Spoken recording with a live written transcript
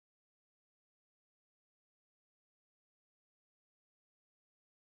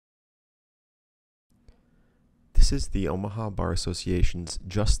This is the Omaha Bar Association's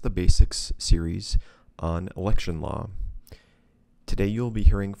Just the Basics series on election law. Today you'll be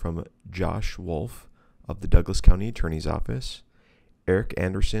hearing from Josh Woolf of the Douglas County Attorney's Office, Eric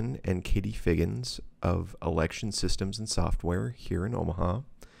Anderson and Katie Figgins of Election Systems and Software here in Omaha,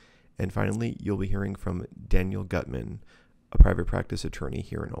 and finally you'll be hearing from Daniel Gutman, a private practice attorney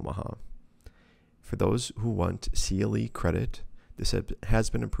here in Omaha. For those who want CLE credit, this has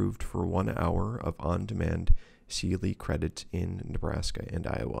been approved for 1 hour of on-demand CLE credit in Nebraska and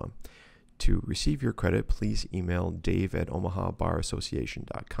Iowa. To receive your credit, please email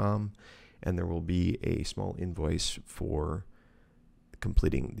dave@omahabarassociation.com, and there will be a small invoice for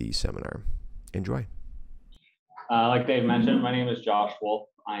completing the seminar. Enjoy. Like Dave mentioned, my name is Josh Woolf.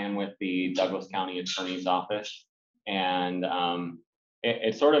 I am with the Douglas County Attorney's Office, and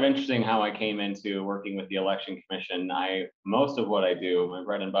it's sort of interesting how I came into working with the Election Commission. Most of what I do, my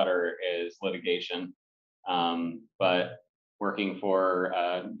bread and butter, is litigation, but working for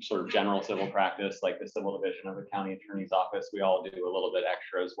sort of general civil practice, like the civil division of the county attorney's office, we all do a little bit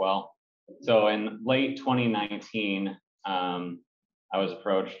extra as well. So in late 2019, I was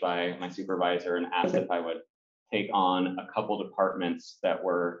approached by my supervisor and asked if I would take on a couple departments that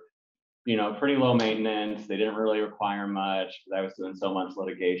were, pretty low maintenance. They didn't really require much because I was doing so much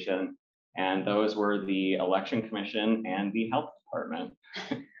litigation. And those were the Election Commission and the Health Department.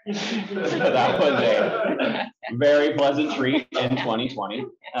 So that was a very pleasant treat in 2020.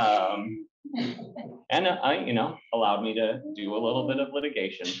 And allowed me to do a little bit of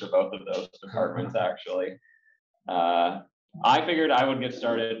litigation for both of those departments, actually. I figured I would get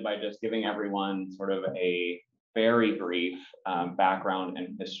started by just giving everyone sort of a very brief background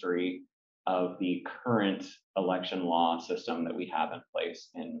and history of the current election law system that we have in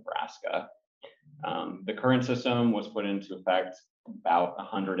place in Nebraska. The current system was put into effect about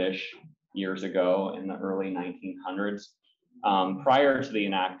 100-ish years ago in the early 1900s. Prior to the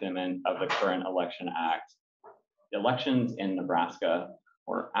enactment of the current Election Act, elections in Nebraska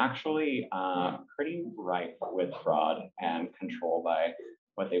were actually pretty rife with fraud and control by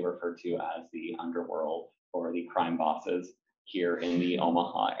what they refer to as the underworld or the crime bosses here in the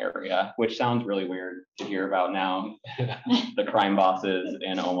Omaha area, which sounds really weird to hear about now, the crime bosses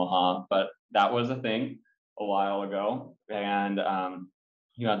in Omaha, but that was a thing a while ago. And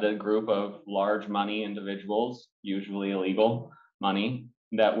you had the group of large money individuals, usually illegal money,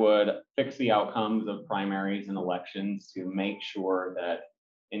 that would fix the outcomes of primaries and elections to make sure that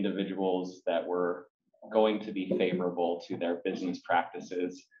individuals that were going to be favorable to their business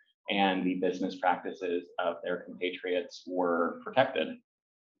practices and the business practices of their compatriots were protected.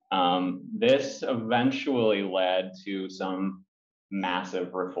 This eventually led to some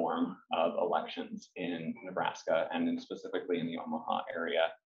massive reform of elections in Nebraska and specifically in the Omaha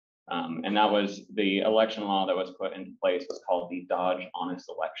area. And that was the election law that was put into place was called the Dodge Honest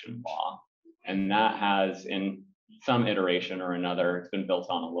Election Law. And that has, in some iteration or another, it's been built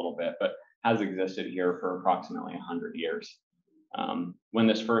on a little bit, but has existed here for approximately 100 years. When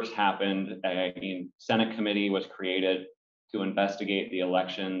this first happened, a Senate committee was created to investigate the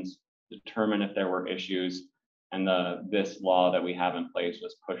elections, determine if there were issues, and this law that we have in place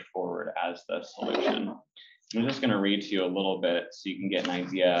was pushed forward as the solution. I'm just going to read to you a little bit so you can get an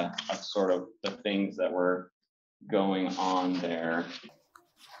idea of sort of the things that were going on there.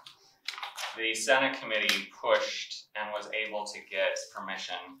 The Senate committee pushed and was able to get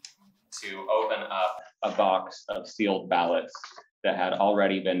permission to open up a box of sealed ballots that had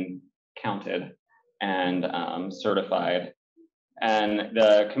already been counted and certified. And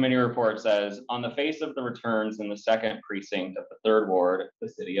the committee report says, on the face of the returns in the second precinct of the third ward, the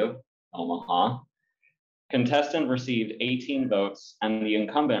city of Omaha, contestant received 18 votes and the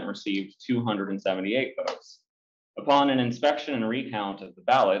incumbent received 278 votes. Upon an inspection and recount of the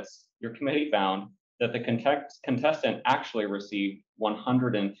ballots, your committee found that the contestant actually received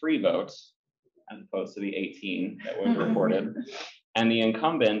 103 votes, as opposed to the 18 that was reported, and the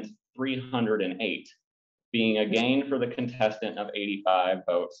incumbent 308, being a gain for the contestant of 85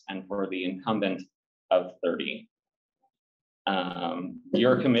 votes and for the incumbent of 30.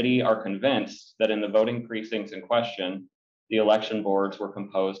 Your committee are convinced that in the voting precincts in question, the election boards were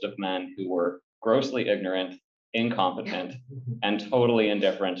composed of men who were grossly ignorant, incompetent, and totally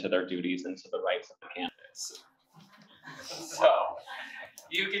indifferent to their duties and to the rights of the candidates. So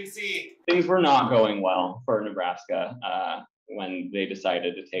you can see things were not going well for Nebraska when they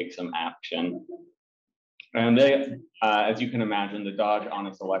decided to take some action. And they, as you can imagine, the Dodge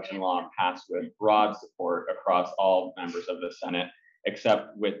Honest Election Law passed with broad support across all members of the Senate,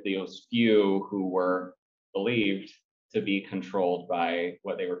 except with those few who were believed to be controlled by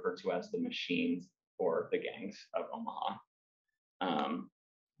what they refer to as the machines, for the gangs of Omaha.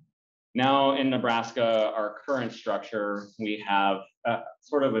 Now in Nebraska, our current structure, we have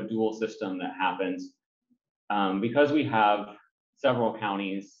sort of a dual system that happens because we have several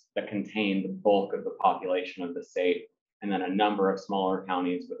counties that contain the bulk of the population of the state, and then a number of smaller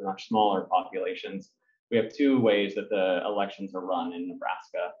counties with much smaller populations. We have two ways that the elections are run in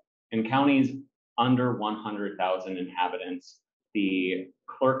Nebraska. In counties under 100,000 inhabitants, the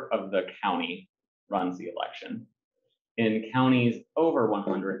clerk of the county runs the election. In counties over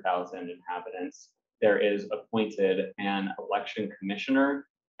 100,000 inhabitants, there is appointed an election commissioner,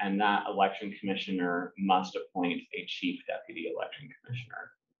 and that election commissioner must appoint a chief deputy election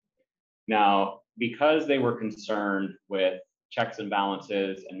commissioner. Now, because they were concerned with checks and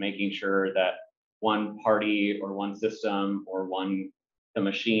balances and making sure that one party or one system or the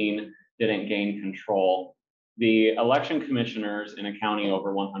machine didn't gain control, the election commissioners in a county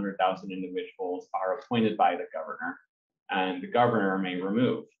over 100,000 individuals are appointed by the governor, and the governor may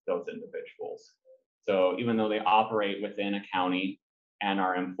remove those individuals. So even though they operate within a county and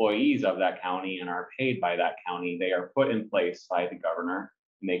are employees of that county and are paid by that county, they are put in place by the governor,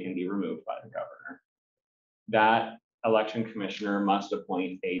 and they can be removed by the governor. That election commissioner must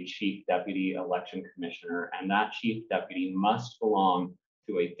appoint a chief deputy election commissioner, and that chief deputy must belong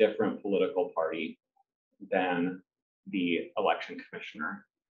to a different political party than the election commissioner,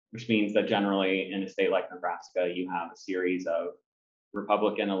 which means that generally in a state like Nebraska, you have a series of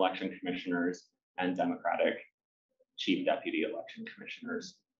Republican election commissioners and Democratic chief deputy election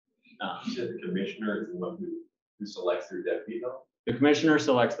commissioners. The commissioner is the one who selects their deputy, though? The commissioner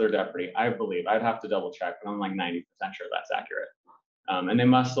selects their deputy, I believe. I'd have to double check, but I'm like 90% sure that's accurate. And they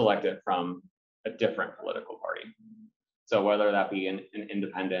must select it from a different political party. So whether that be an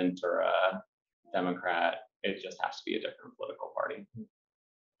independent or a Democrat, it just has to be a different political party.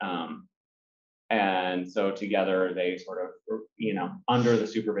 And so together they sort of, under the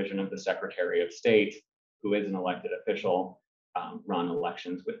supervision of the Secretary of State, who is an elected official, run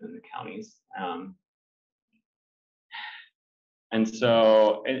elections within the counties. And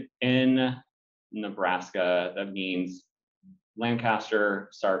so in Nebraska, that means Lancaster,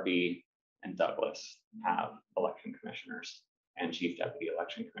 Sarpy, and Douglas have election commissioners and chief deputy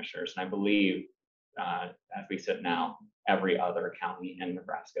election commissioners. And I believe, as we sit now, every other county in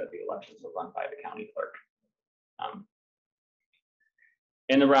Nebraska, the elections are run by the county clerk.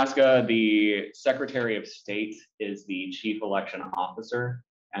 In Nebraska, the Secretary of State is the chief election officer,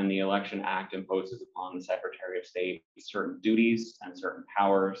 and the Election Act imposes upon the Secretary of State certain duties and certain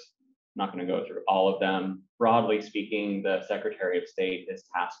powers. I'm not going to go through all of them. Broadly speaking, the Secretary of State is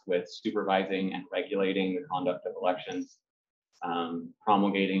tasked with supervising and regulating the conduct of elections,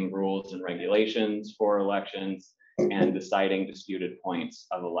 promulgating rules and regulations for elections, and deciding disputed points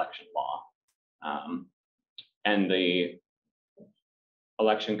of election law. And the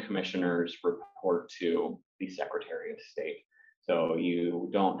election commissioners report to the Secretary of State. So you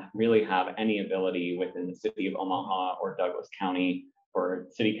don't really have any ability within the city of Omaha or Douglas County or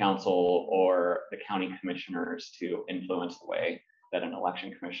city council or the county commissioners to influence the way that an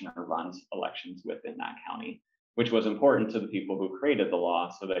election commissioner runs elections within that county, which was important to the people who created the law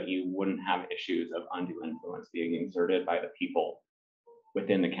so that you wouldn't have issues of undue influence being exerted by the people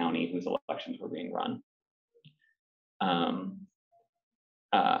within the county whose elections were being run.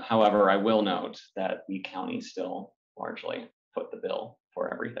 However, I will note that the county still largely foot the bill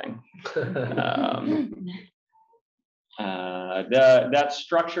for everything. That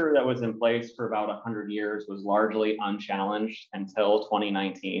structure that was in place for about 100 years was largely unchallenged until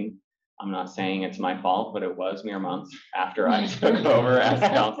 2019. I'm not saying it's my fault, but it was mere months after I took over as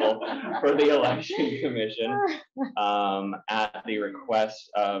counsel for the Election Commission. At the request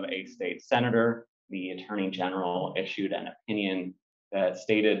of a state senator, the Attorney General issued an opinion that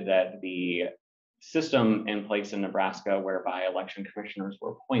stated that the system in place in Nebraska whereby election commissioners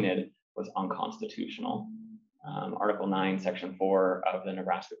were appointed was unconstitutional. Article 9, Section 4 of the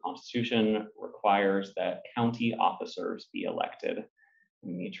Nebraska Constitution requires that county officers be elected.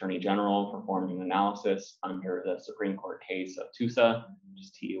 And the Attorney General performed an analysis under the Supreme Court case of TUSA, which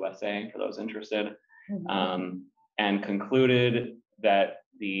is TUSA for those interested, and concluded that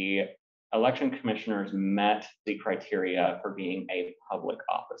the election commissioners met the criteria for being a public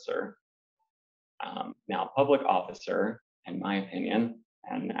officer. Now, public officer, in my opinion,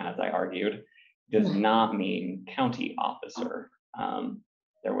 and as I argued, does not mean county officer.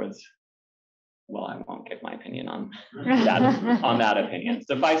 There was, well, I won't give my opinion on that opinion.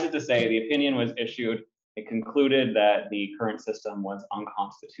 Suffice it to say, the opinion was issued. It concluded that the current system was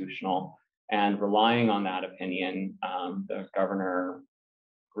unconstitutional, and relying on that opinion, the governor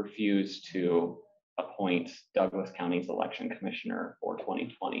refused to appoint Douglas County's election commissioner for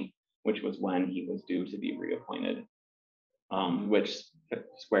 2020, which was when he was due to be reappointed, which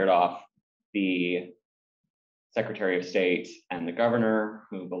squared off the Secretary of State and the governor,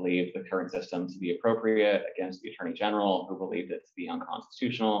 who believed the current system to be appropriate, against the Attorney General, who believed it to be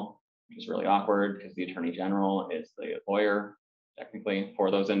unconstitutional, which is really awkward because the Attorney General is the lawyer, technically, for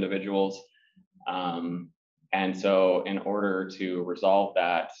those individuals. And so in order to resolve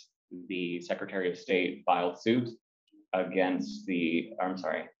that, the Secretary of State filed suit against the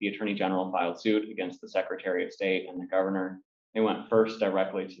Attorney General filed suit against the Secretary of State and the governor. They went first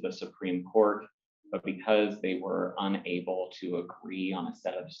directly to the Supreme Court, but because they were unable to agree on a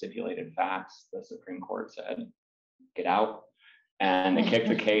set of stipulated facts, the Supreme Court said, get out. And they kicked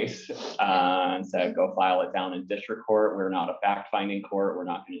the case and said, go file it down in district court. We're not a fact-finding court. We're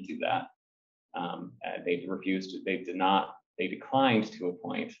not going to do that. They refused, they declined to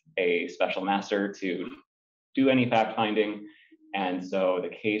appoint a special master to do any fact-finding. And so the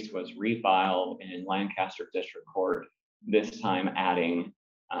case was refiled in Lancaster District Court, this time adding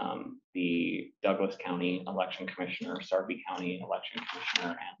the Douglas County Election Commissioner, Sarpy County Election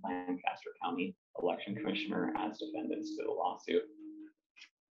Commissioner, and Lancaster County Election Commissioner as defendants to the lawsuit.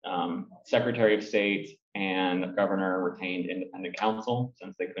 Secretary of State and the governor retained independent counsel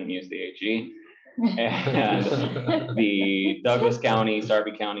since they couldn't use the AG. And the Douglas County,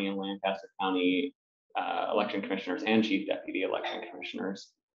 Sarpy County, and Lancaster County election commissioners and chief deputy election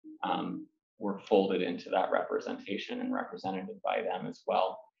commissioners were folded into that representation and represented by them as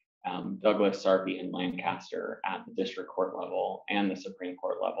well. Douglas, Sarpy, and Lancaster at the district court level and the Supreme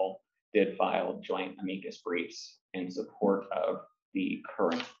Court level did file joint amicus briefs in support of the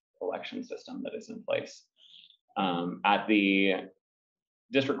current election system that is in place. At the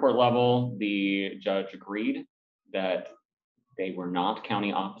district court level, the judge agreed that they were not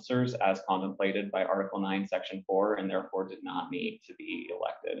county officers as contemplated by Article 9, Section 4, and therefore did not need to be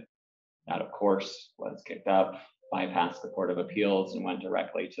elected. That, of course, was kicked up, bypassed the Court of Appeals, and went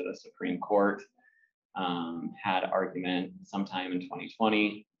directly to the Supreme Court. Had argument sometime in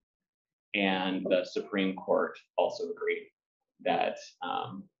 2020, and the Supreme Court also agreed that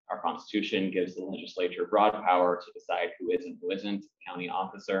our Constitution gives the legislature broad power to decide who is and who isn't a county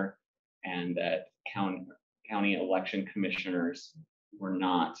officer, and that county election commissioners were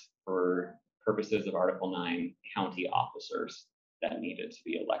not, for purposes of Article 9, county officers that needed to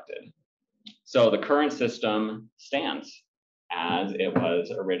be elected. So the current system stands as it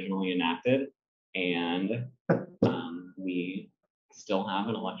was originally enacted, and we still have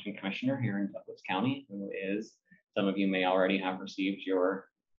an election commissioner here in Douglas County who is, some of you may already have received your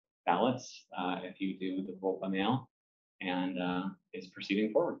ballots if you do the vote by mail, and is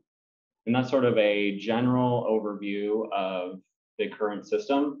proceeding forward. And that's sort of a general overview of the current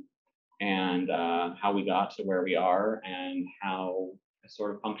system and how we got to where we are and how it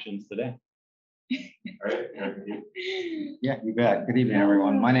sort of functions today. All right, Yeah, you bet. Good evening,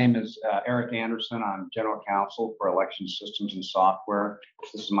 everyone. My name is Eric Anderson. I'm General Counsel for Election Systems and Software.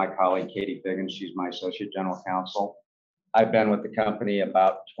 This is my colleague, Katie Figgins. She's my Associate General Counsel. I've been with the company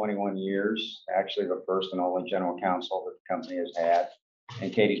about 21 years, actually the first and only General Counsel that the company has had.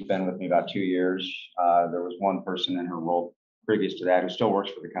 And Katie's been with me about 2 years. There was one person in her role previous to that who still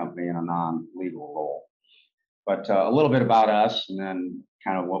works for the company in a non-legal role. But a little bit about us and then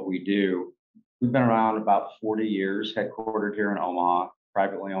kind of what we do. We've been around about 40 years, headquartered here in Omaha,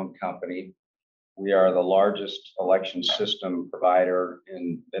 privately owned company. We are the largest election system provider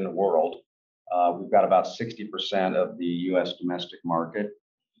in the world. We've got about 60% of the US domestic market.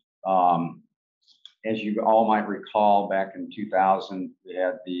 As you all might recall, back in 2000, we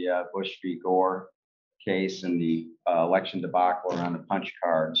had the Bush v. Gore case and the election debacle around the punch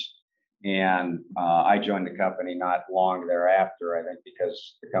cards. And I joined the company not long thereafter, I think,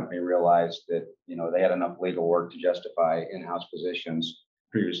 because the company realized that, you know, they had enough legal work to justify in-house positions.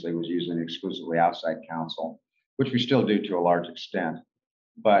 Previously was using exclusively outside counsel, which we still do to a large extent.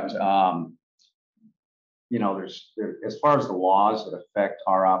 But, you know, as far as the laws that affect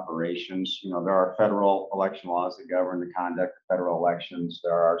our operations, you know, there are federal election laws that govern the conduct of federal elections.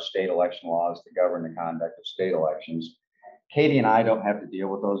 There are state election laws that govern the conduct of state elections. Katie and I don't have to deal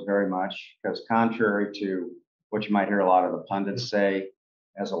with those very much because, contrary to what you might hear a lot of the pundits say,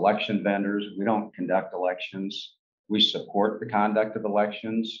 as election vendors, we don't conduct elections. We support the conduct of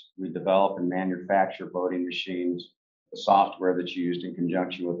elections. We develop and manufacture voting machines, the software that's used in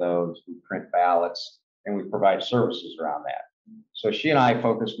conjunction with those. We print ballots, and we provide services around that. So she and I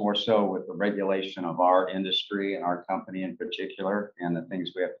focus more so with the regulation of our industry and our company in particular, and the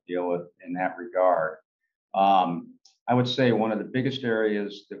things we have to deal with in that regard. I would say one of the biggest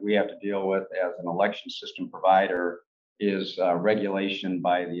areas that we have to deal with as an election system provider is regulation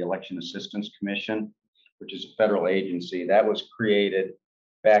by the Election Assistance Commission, which is a federal agency that was created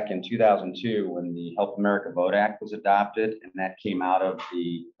back in 2002 when the Help America Vote Act was adopted, and that came out of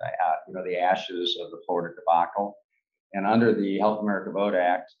the the ashes of the Florida debacle. And under the Help America Vote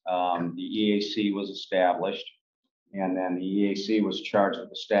Act, the EAC was established, and then the EAC was charged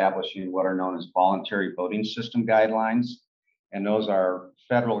with establishing what are known as voluntary voting system guidelines. And those are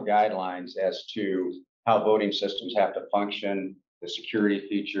federal guidelines as to how voting systems have to function, the security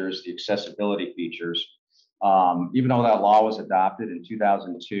features, the accessibility features. Even though that law was adopted in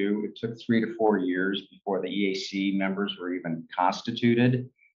 2002, it took 3 to 4 years before the EAC members were even constituted,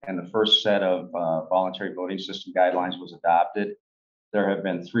 and the first set of voluntary voting system guidelines was adopted. There have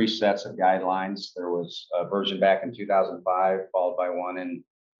been 3 sets of guidelines. There was a version back in 2005, followed by one in,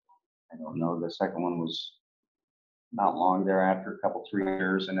 I don't know, the second one was not long thereafter, a couple, 3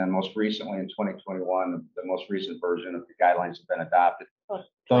 years. And then most recently in 2021, the most recent version of the guidelines have been adopted. Well,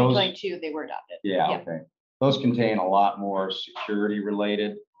 Those- 2022, they were adopted. Yeah, Yeah. okay. Those contain a lot more security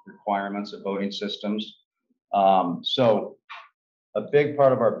related requirements of voting systems. So a big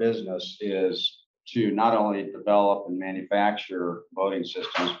part of our business is to not only develop and manufacture voting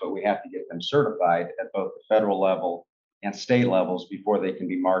systems, but we have to get them certified at both the federal level and state levels before they can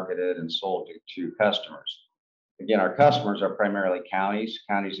be marketed and sold to customers. Again, our customers are primarily counties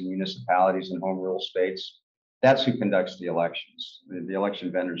and municipalities and home rule states. That's who conducts the elections. The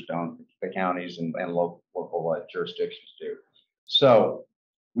election vendors don't, the counties and local jurisdictions do. So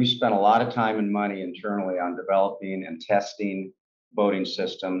we spent a lot of time and money internally on developing and testing voting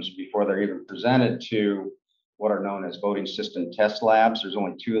systems before they're even presented to what are known as voting system test labs. There's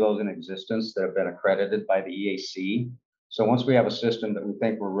only 2 of those in existence that have been accredited by the EAC. So once we have a system that we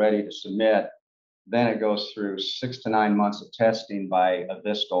think we're ready to submit, then it goes through 6 to 9 months of testing by a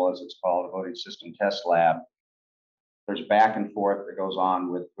VISTL, as it's called, a voting system test lab. There's back and forth that goes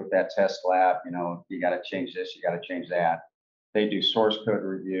on with that test lab. You know, you got to change this, you got to change that. They do source code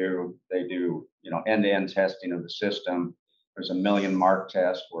review. They do, end-to-end testing of the system. There's a million mark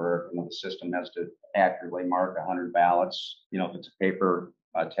test where the system has to accurately mark 100 ballots, if it's a paper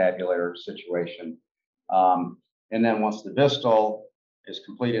tabular situation. And then once the VISTL is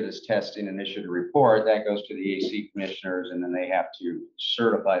completed its testing and issued a report, that goes to the EAC commissioners, and then they have to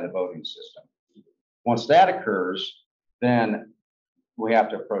certify the voting system. Once that occurs, then we have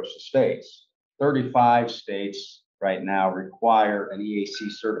to approach the states. 35 states right now require an EAC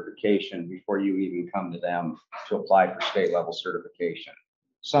certification before you even come to them to apply for state level certification.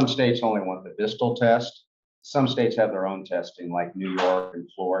 Some states only want the VISTL test. Some states have their own testing, like New York and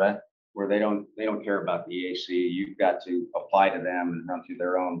Florida, where they don't care about the EAC. You've got to apply to them and run through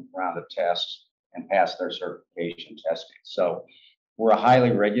their own round of tests and pass their certification testing. So we're a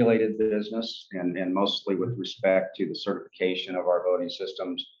highly regulated business, and mostly with respect to the certification of our voting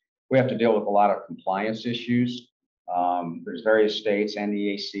systems, we have to deal with a lot of compliance issues. There's various states and the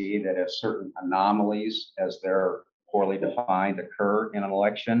EAC that have certain anomalies as they're poorly defined occur in an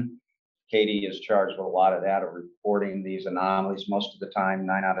election. Katie is charged with a lot of that, of reporting these anomalies. Most of the time,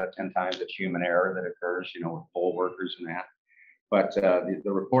 9 out of 10 times, it's human error that occurs, with poll workers and that. But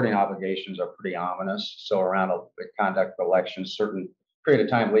the reporting obligations are pretty ominous. So around the conduct of elections, certain period of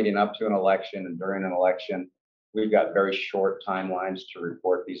time leading up to an election and during an election, we've got very short timelines to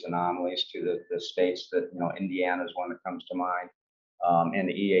report these anomalies to the states that, Indiana is one that comes to mind, and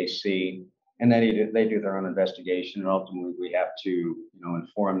the EAC. And then they do their own investigation, and ultimately we have to,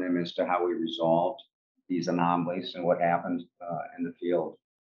 inform them as to how we resolved these anomalies and what happened in the field.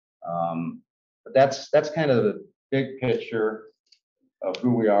 But that's kind of the big picture of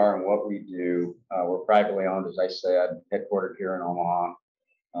who we are and what we do. We're privately owned, as I said, headquartered here in Omaha.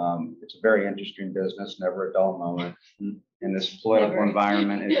 It's a very interesting business, never a dull moment in this political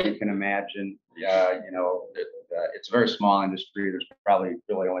environment, as you can imagine. It's a very small industry. There's probably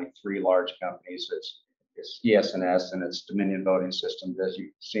really only 3 large companies. It's ES&S and it's Dominion Voting Systems, as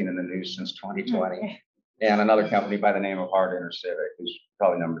you've seen in the news since 2020, and another company by the name of Hard Intercivic, who's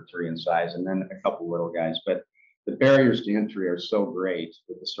probably number 3 in size, and then a couple little guys. But the barriers to entry are so great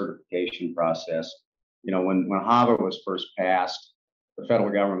with the certification process. When HAVA was first passed, the federal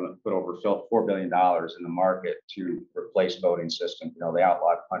government put over $4 billion in the market to replace voting systems. They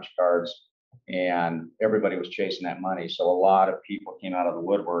outlawed punch cards, and everybody was chasing that money. So a lot of people came out of the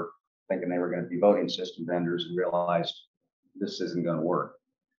woodwork thinking they were going to be voting system vendors and realized this isn't going to work.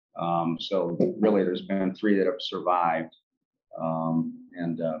 So really, there's been 3 that have survived,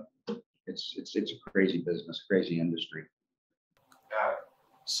 and it's a crazy business, crazy industry.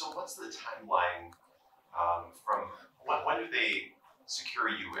 So what's the timeline from when do they secure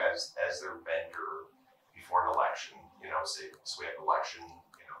you as their vendor before an election? You know, say so we have an election,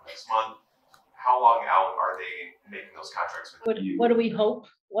 you know, next month. How long out are they making those contracts with you? What do we hope?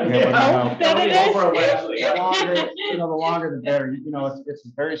 What do Yeah, we what do we hope hope? that Yeah, it we hope is? for election. The longer the better. You know, it's a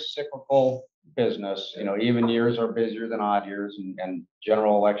very cyclical business. You know, even years are busier than odd years, and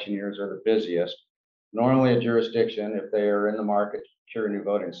general election years are the busiest. Normally, a jurisdiction, if they are in the market to procure a new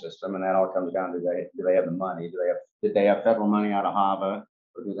voting system, and that all comes down to do they have the money? Did they have federal money out of HAVA,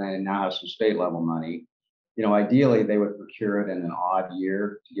 or do they now have some state level money? You know, ideally, they would procure it in an odd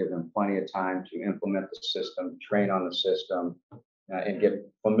year to give them plenty of time to implement the system, train on the system, and get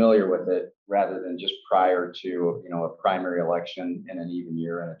familiar with it rather than just prior to, you know, a primary election in an even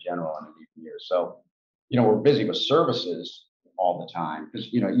year and a general in an even year. So, you know, we're busy with services all the time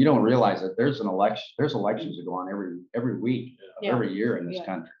because, you know, you don't realize that there's elections that go on every week of Yeah. every year in this Yeah.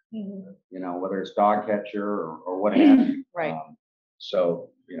 country, Mhm. you know, whether it's dog catcher or what have you. Right. So,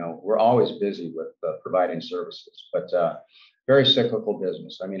 you know, we're always busy with providing services, but very cyclical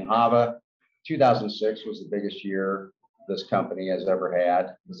business. I mean, HAVA 2006 was the biggest year this company has ever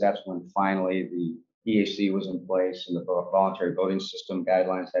had, because that's when finally the EAC was in place and the voluntary voting system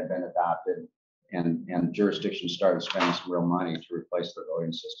guidelines had been adopted, and jurisdictions started spending some real money to replace their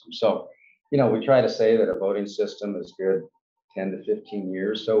voting system. So, you know, we try to say that a voting system is good 10 to 15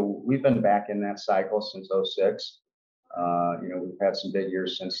 years. So we've been back in that cycle since '06. You know, we've had some big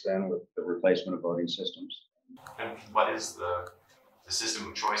years since then with the replacement of voting systems. And what is the system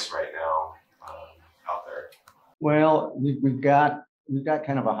of choice right now out there? Well, we've got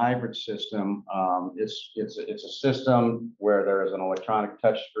kind of a hybrid system. It's a system where there is an electronic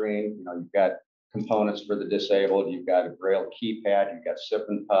touch screen. You know, you've got components for the disabled. You've got a braille keypad. You've got sip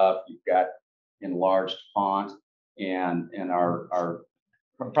and puff. You've got enlarged font, and our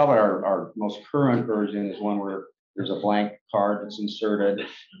probably our most current version is one where there's a blank card that's inserted,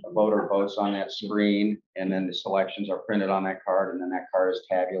 a voter votes on that screen, and then the selections are printed on that card, and then that card is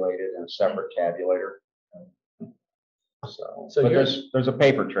tabulated in a separate tabulator. So but there's a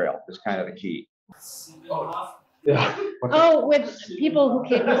paper trail is kind of the key. Yeah. Oh, with people who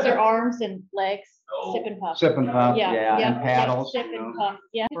can't use their arms and legs, sip and puff. Sip and puff, Yeah, yeah, yeah, and paddles. Sip you and know, puff,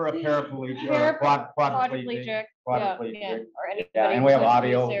 yeah. For a paraplegic or a quadriplegic. Yeah, Quadriplegic. or anybody. Yeah, and we have who wants to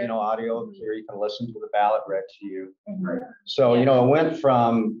audio, use their- you know, audio where you can listen to the ballot read to you. Mhm. So, Yeah. you know, it went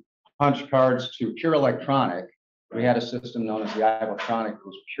from punch cards to pure electronic. We had a system known as the iVotronic, it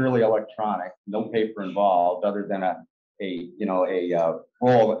was purely electronic, no paper involved, other than a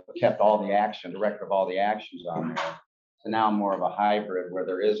roll that kept all the action, the record of all the actions on there. So now more of a hybrid where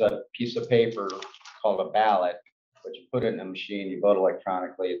there is a piece of paper called a ballot, but you put it in a machine, you vote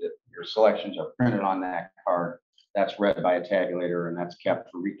electronically, that your selections are printed on that card. That's read by a tabulator, and that's kept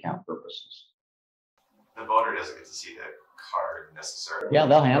for recount purposes. The voter doesn't get to see the card necessarily. Yeah,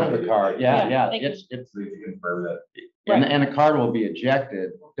 they'll handle the card. Yeah, Yeah, yeah. they can- It's So you can confirm that. and the card will be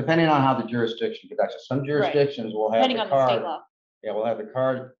ejected depending on how the jurisdiction conducts it. Some jurisdictions will have Depending the on the state card. law. Yeah, we'll have the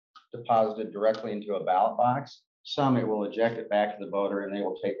card deposited directly into a ballot box. Some it will eject it back to the voter, and they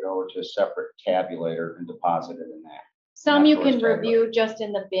will take it over to a separate tabulator and deposit it in that. Some you That's can where it's review just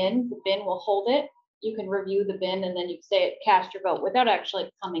in the bin will hold it. You can review the bin and then you say cast your vote without actually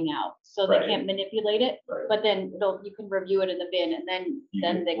coming out. So they Right. can't manipulate it, Right. but then you can review it in the bin and then You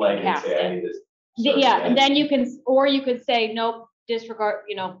they flag can and cast say, I it. need this Yeah, certain and then you can, or you could say, nope, disregard,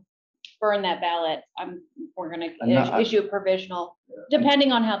 burn that ballot. We're gonna And that- issue a provisional,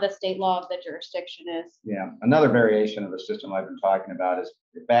 depending on how the state law of the jurisdiction is. Yeah, another variation of the system I've been talking about is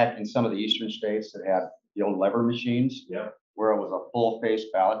back in some of the eastern states that had the old lever machines. Yeah. Where it was a full face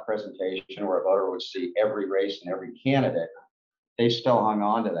ballot presentation where a voter would see every race and every candidate. They still hung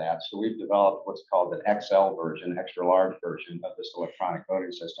on to that. So we've developed what's called the XL version, extra large version of this electronic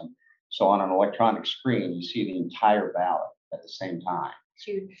voting system. So on an electronic screen, you see the entire ballot at the same time. It's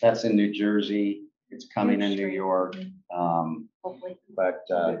huge, That's in New Jersey. It's coming in Huge New screen. York. hopefully. But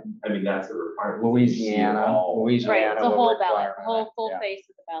I mean, that's a requirement. Louisiana. Right, it's a will whole ballot, require the whole that. full Yeah. face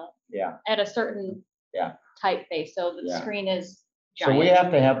of the ballot Yeah. at a certain Yeah. type face, so the Yeah. screen is So we giant.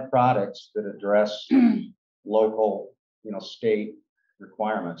 have to have products that address local, state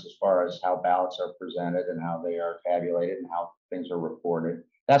requirements as far as how ballots are presented and how they are tabulated and how things are reported.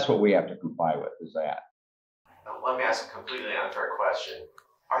 That's what we have to comply with, is that. Now, let me ask a completely unfair question.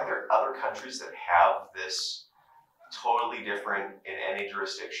 Are there other countries that have this totally different in any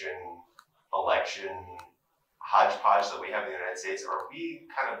jurisdiction election hodgepodge that we have in the United States? Or are we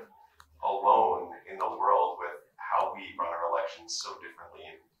kind of alone in the world with how we run our elections so differently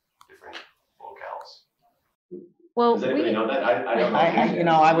in different locales? Well, Does anybody we, know that? I don't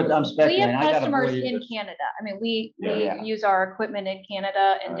know. I'm we speculating. have I gotta customers believe in it's- Canada. I mean, we Yeah. use our equipment in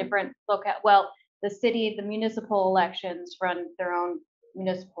Canada and Right. different well, the municipal elections run their own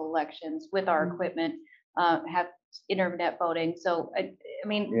municipal elections with our equipment, have internet voting. So I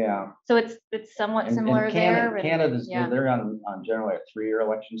mean, Yeah. so it's somewhat And similar there. and- Canada's, yeah. they're on generally a 3-year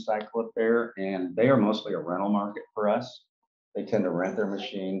election cycle up there, and they are mostly a rental market for us. They tend to rent their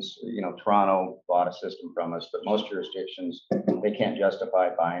machines. Toronto bought a system from us, but most jurisdictions, they can't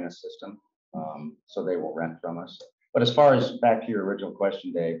justify buying a system. So they will rent from us. But as far as back to your original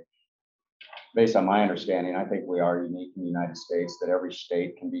question, Dave, based on my understanding, I think we are unique in the United States, that every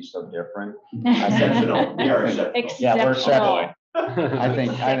state can be so different. Exceptional. We are exceptional. Yeah, we're Exceptional. exceptional. I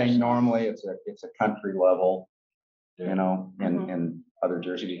think Exceptional. normally it's a country level, in Mhm. in other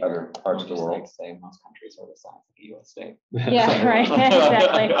jurisdictions, other parts of the world. Say most countries are the size of the US state. Yeah, right,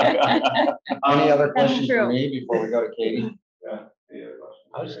 exactly. Any other That's questions true. for me before we go to Katie? Yeah. Any other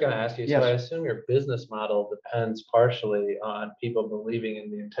questions? I was just gonna ask you, so Yes. I assume your business model depends partially on people believing in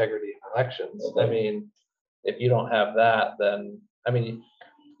the integrity of elections. I mean, if you don't have that, then, I mean,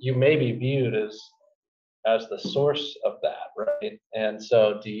 you may be viewed as the source of that, right? And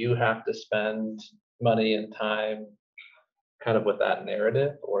so do you have to spend money and time kind of with that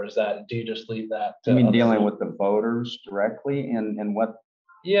narrative, or do you just leave that? I mean, other dealing people? with the voters directly and what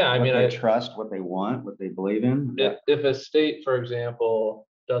Yeah, I mean, they trust, what they want, what they believe in. if a state, for example,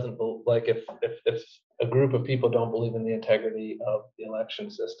 doesn't like if a group of people don't believe in the integrity of the election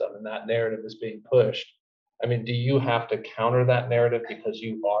system and that narrative is being pushed, I mean, do you have to counter that narrative because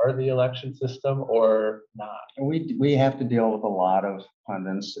you are the election system or not? And we have to deal with a lot of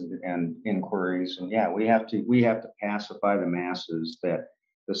pundits and inquiries, and yeah, we have to pacify the masses that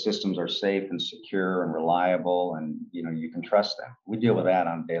the systems are safe and secure and reliable, and you can trust them. We deal with that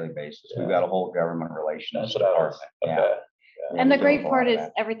on a daily basis. We've got a whole government relations That's what I was, department. okay. And the we deal great with a part lot is of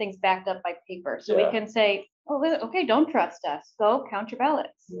that. everything's backed up by paper. So we Yeah. can say, oh, okay, don't trust us. Go count your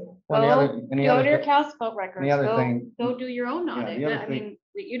ballots. Well, any Go other to your thi- cast vote records. other Go, thing- go do your own Yeah, audit. the other I thing- mean,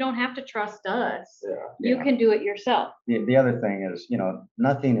 you don't have to trust us. Yeah. You Yeah. can do it yourself. The other thing is,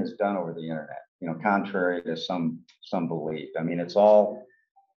 nothing is done over the internet, contrary to some belief. I mean, it's all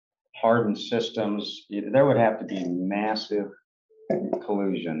hardened systems. There would have to be massive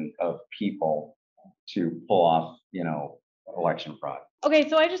collusion of people to pull off, election fraud. Okay,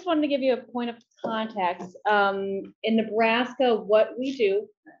 so I just wanted to give you a point of context. In Nebraska, what we do,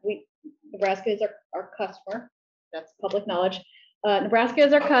 Nebraska is our customer. That's public knowledge. Nebraska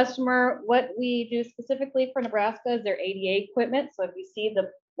is our customer. What we do specifically for Nebraska is their ADA equipment. So if you see the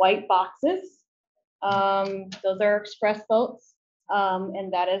white boxes, those are express votes.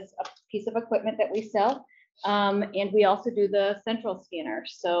 And that is a piece of equipment that we sell. And we also do the central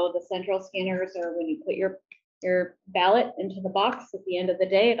scanners. So the central scanners are when you put your ballot into the box at the end of the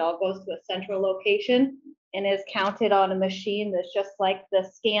day, it all goes to a central location and is counted on a machine that's just like the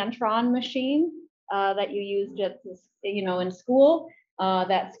Scantron machine that you used at in school.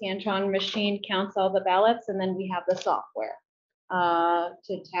 That Scantron machine counts all the ballots, and then we have the software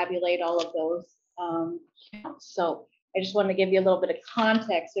to tabulate all of those counts. So I just wanted to give you a little bit of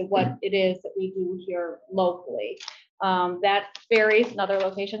context of what it is that we do here locally. That varies in other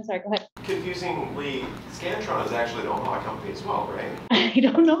locations. Sorry, go ahead. Confusingly, Scantron is actually an Omaha company as well, right? I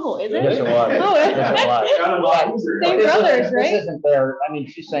don't know, is it? Yes, it was. Oh, Yes, it was. Kind of like- Same brothers, right? This isn't there. I mean,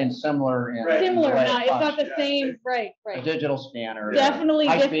 she's saying similar in. Right. Similar, way not, of it's not the yeah. same, right, A right. digital scanner. Definitely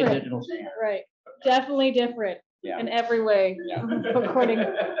High-speed different. digital scanner. Right, definitely different Yeah. in every way, Yeah. according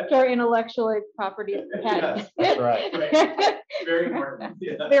to our intellectual property patents. That's right. Very important.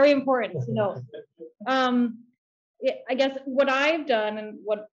 Yeah. Very important to know. Yeah, I guess what I've done and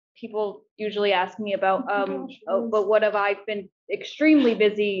what people usually ask me about, but what have I been extremely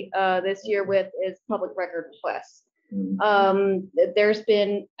busy this year with is public record requests. There's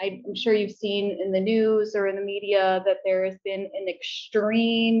been, I'm sure you've seen in the news or in the media that there has been an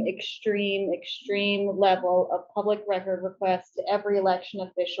extreme level of public record requests to every election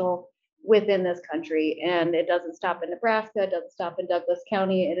official within this country. And it doesn't stop in Nebraska, it doesn't stop in Douglas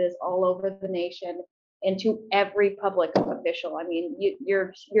County, it is all over the nation and to every public official. I mean,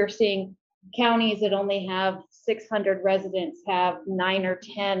 you're seeing counties that only have 600 residents have 9 or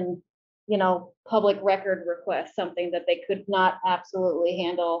 10 public record requests, something that they could not absolutely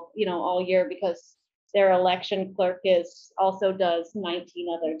handle, all year because their election clerk also does 19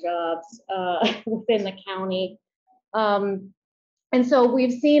 other jobs within the county. And so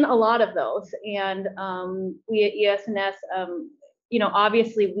we've seen a lot of those, and we at ES&S,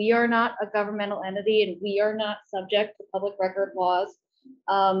 obviously we are not a governmental entity and we are not subject to public record laws.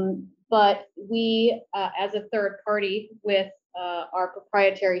 But we, as a third party with our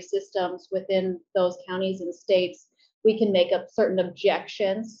proprietary systems within those counties and states, we can make up certain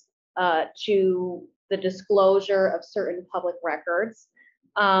objections to the disclosure of certain public records.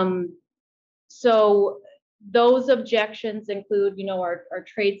 So those objections include, our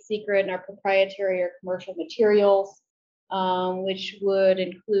trade secret and our proprietary or commercial materials, which would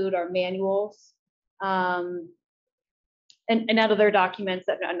include our manuals, and other documents.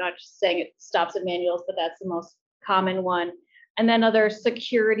 That I'm not just saying it stops at manuals, but that's the most common one. And then other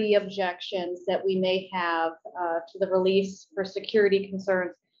security objections that we may have to the release for security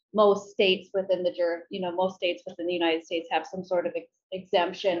concerns. Most states within most states within the United States have some sort of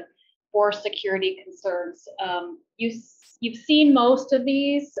exemption for security concerns. You've seen most of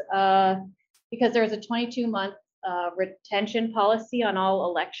these because there's a 22-month retention policy on all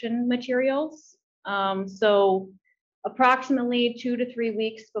election materials. So approximately 2 to 3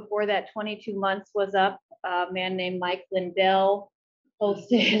 weeks before that 22 months was up, a man named Mike Lindell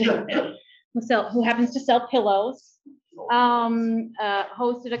hosted, who happens to sell pillows,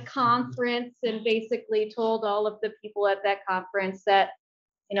 hosted a conference and basically told all of the people at that conference that,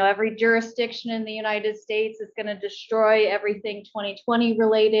 every jurisdiction in the United States is going to destroy everything 2020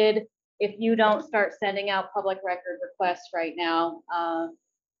 related if you don't start sending out public record requests right now,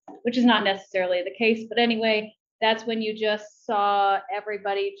 which is not necessarily the case. But anyway, that's when you just saw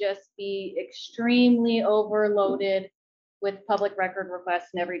everybody just be extremely overloaded with public record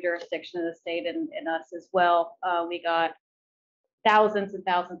requests in every jurisdiction of the state, and us as well. We got thousands and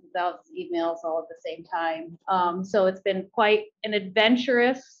thousands and thousands of emails all at the same time. So it's been quite an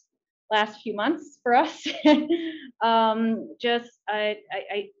adventurous last few months for us. I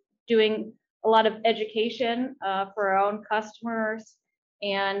doing a lot of education for our own customers,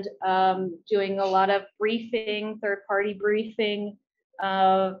 and doing a lot of briefing, third-party briefing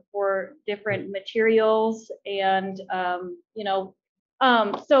for different materials. And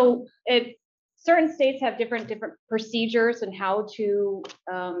so certain states have different procedures and how to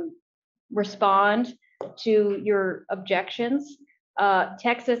respond to your objections.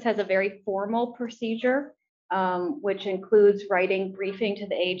 Texas has a very formal procedure, which includes writing briefing to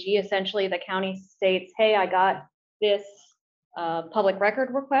the AG. Essentially, the county states, hey, I got this public record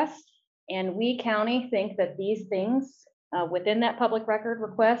request, and we county think that these things within that public record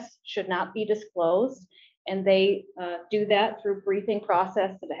request should not be disclosed. And they do that through briefing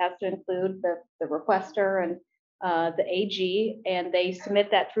process that has to include the requester and the AG, and they submit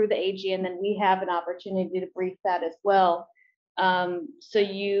that through the AG, and then we have an opportunity to brief that as well. And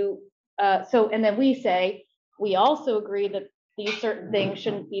then we say, we also agree that these certain things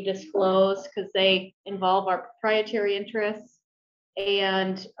shouldn't be disclosed because they involve our proprietary interests.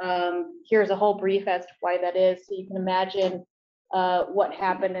 And here's a whole brief as to why that is. So you can imagine what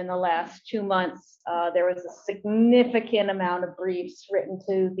happened in the last 2 months. There was a significant amount of briefs written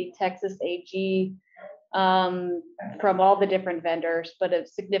to the Texas AG from all the different vendors, but a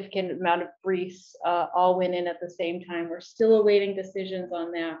significant amount of briefs all went in at the same time. We're still awaiting decisions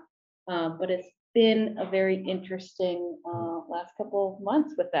on that, but it's been a very interesting last couple of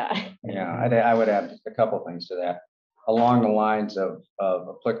months with that. Yeah, I would add a couple of things to that. Along the lines of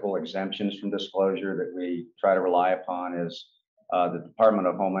applicable exemptions from disclosure that we try to rely upon is the Department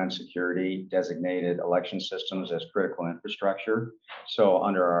of Homeland Security designated election systems as critical infrastructure. So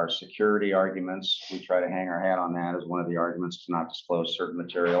under our security arguments, we try to hang our hat on that as one of the arguments to not disclose certain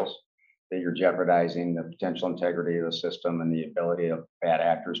materials, that you're jeopardizing the potential integrity of the system and the ability of bad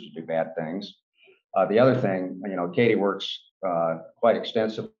actors to do bad things. The other thing, Katie works quite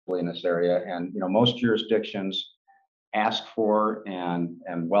extensively in this area, and most jurisdictions ask for and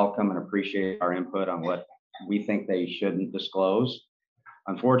welcome and appreciate our input on what we think they shouldn't disclose.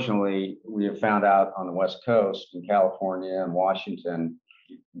 Unfortunately, we have found out on the West Coast, in California and Washington,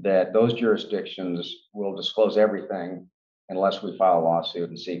 that those jurisdictions will disclose everything unless we file a lawsuit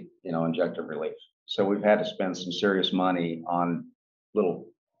and seek, injunctive relief. So we've had to spend some serious money on little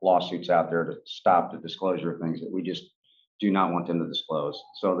lawsuits out there to stop the disclosure of things that we just do not want them to disclose.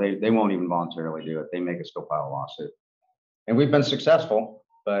 So they won't even voluntarily do it. They make us go file a lawsuit. And we've been successful,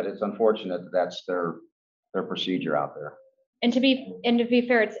 but it's unfortunate that that's their procedure out there. And to be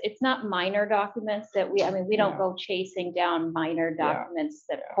fair, it's not minor documents that we don't go chasing down minor documents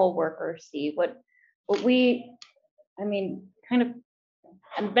that poll workers see. What we, kind of,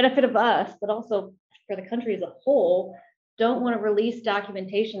 and benefit of us, but also for the country as a whole, don't want to release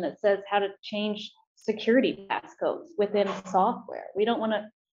documentation that says how to change security passcodes within software. We don't want to,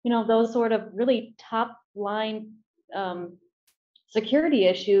 those sort of really top line security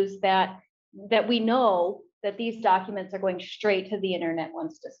issues that we know that these documents are going straight to the internet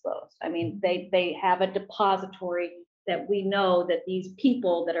once disclosed. I mean, they have a depository that we know that these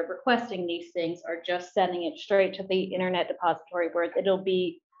people that are requesting these things are just sending it straight to the internet depository where it'll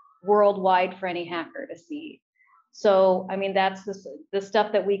be worldwide for any hacker to see. So, I mean, that's the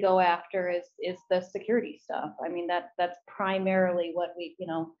stuff that we go after is the security stuff. I mean, that's primarily what we,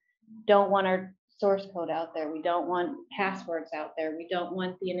 don't want our source code out there. We don't want passwords out there. We don't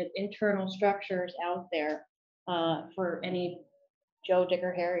want the internal structures out there for any Joe, Dick,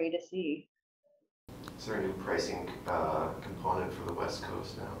 or Harry to see. Is there a new pricing component for the West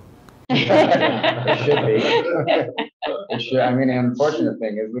Coast now? There should be. It should. I mean, the unfortunate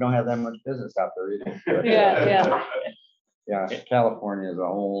thing is we don't have that much business out there either. Yeah. Yeah, California is a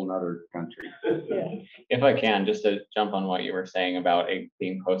whole nother country. Yeah. If I can, just to jump on what you were saying about it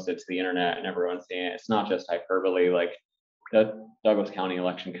being posted to the internet and everyone seeing it, it's not just hyperbole. Like the Douglas County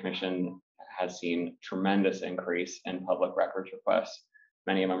Election Commission has seen tremendous increase in public records requests.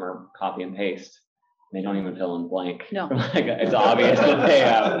 Many of them are copy and paste. They don't even fill in blank. No. Like it's obvious that they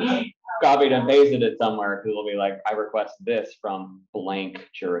have copied and pasted it somewhere. Who will be like, I request this from blank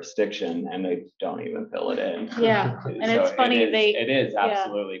jurisdiction, and they don't even fill it in. Yeah, and So it's funny, it is yeah,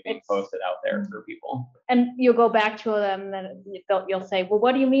 absolutely being it's- posted out there for people. and you'll go back to them, and then you'll say, well,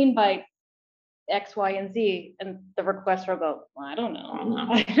 what do you mean by X, Y, and Z? And the requester will go, well, I don't know.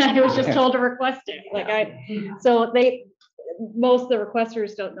 I was just told to request it. So most of the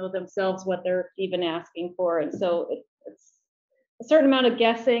requesters don't know themselves what they're even asking for. And so it's a certain amount of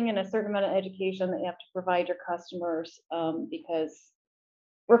guessing and a certain amount of education that you have to provide your customers, because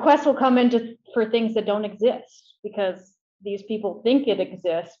requests will come in for things that don't exist, because these people think it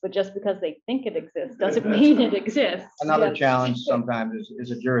exists, but just because they think it exists doesn't mean it exists. Another Yeah. challenge sometimes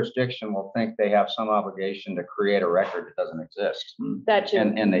is a jurisdiction will think they have some obligation to create a record that doesn't exist. That you-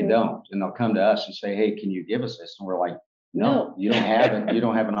 And they don't. And they'll come to us and say, hey, can you give us this? And we're like, no, No. you don't have it. You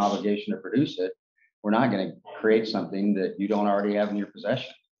don't have an obligation to produce it. We're not going to create something that you don't already have in your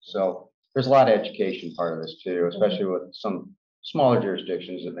possession. So there's a lot of education part of this too, especially with some smaller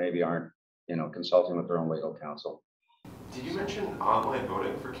jurisdictions that maybe aren't, consulting with their own legal counsel. Did you mention online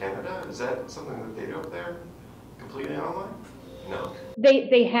voting for Canada? Is that something that they do up there? Completely online? No.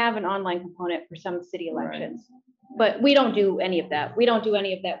 They have an online component for some city elections, but we don't do any of that. We don't do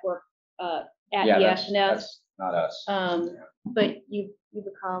any of that work at Yeah, ESNS. that's not us. But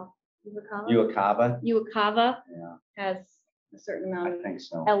UACABA? UACAVA Yeah, has a certain I amount of think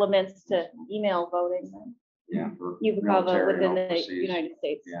so. elements to email voting. Yeah. for UACAVA military within and the overseas. United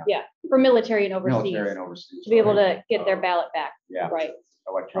States. Yeah. Yeah, for military and overseas, Military and overseas. to be able to get their ballot back. Yeah. Right.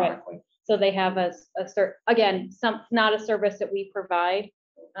 Electronically. So they have again, not a service that we provide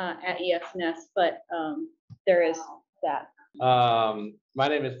at ESNS, but there is that. My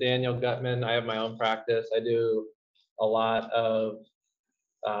name is Daniel Gutman. I have my own practice. I do a lot of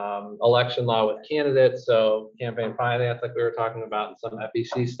election law with candidates, so campaign finance, like we were talking about, and some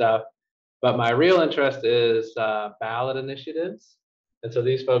FEC stuff. But my real interest is ballot initiatives. And so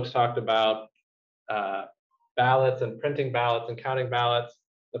these folks talked about ballots and printing ballots and counting ballots.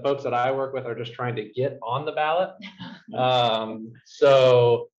 The folks that I work with are just trying to get on the ballot.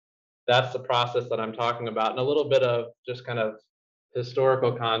 So that's the process that I'm talking about. And a little bit of just kind of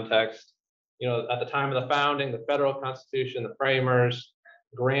historical context. At the time of the founding, the federal constitution, the framers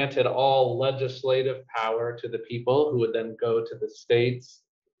granted all legislative power to the people, who would then go to the states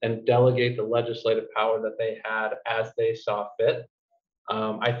and delegate the legislative power that they had as they saw fit.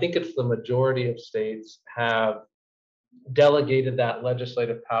 I think it's the majority of states have delegated that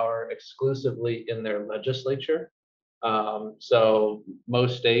legislative power exclusively in their legislature. So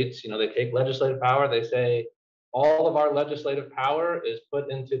most states, they take legislative power, they say, all of our legislative power is put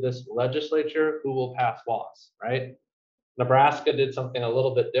into this legislature who will pass laws, right? Nebraska did something a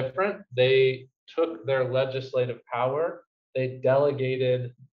little bit different. They took their legislative power, they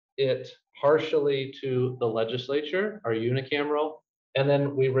delegated it partially to the legislature, our unicameral, and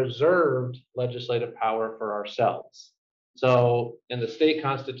then we reserved legislative power for ourselves. So in the state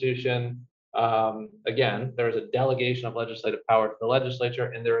constitution, again, there is a delegation of legislative power to the legislature,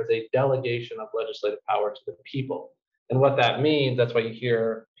 and there is a delegation of legislative power to the people. And what that means, that's why you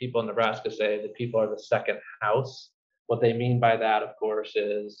hear people in Nebraska say the people are the second house. What they mean by that, of course,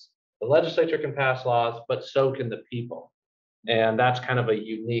 is the legislature can pass laws, but so can the people. And that's kind of a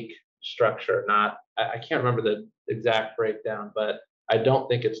unique structure. I can't remember the exact breakdown, but I don't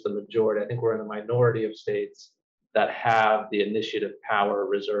think it's the majority. I think we're in the minority of states that have the initiative power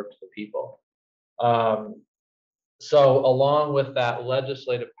reserved to the people. So along with that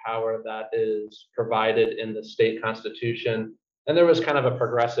legislative power that is provided in the state constitution, And there was kind of a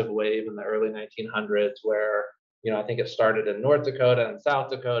progressive wave in the early 1900s where, I think it started in North Dakota and South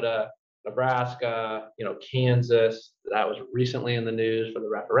Dakota, Nebraska, Kansas. That was recently in the news for the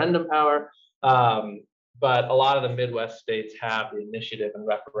referendum power. But a lot of the Midwest states have the initiative and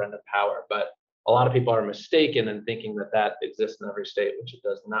referendum power. But a lot of people are mistaken in thinking that that exists in every state, which it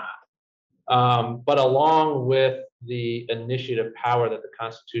does not. But along with the initiative power that the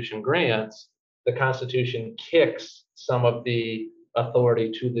Constitution grants, the Constitution kicks some of the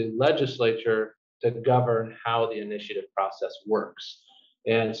authority to the legislature to govern how the initiative process works.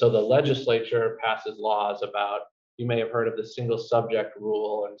 And so the legislature passes laws about, you may have heard of the single subject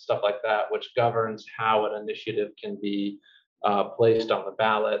rule and stuff like that, which governs how an initiative can be placed on the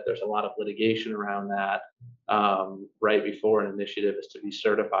ballot. There's a lot of litigation around that right before an initiative is to be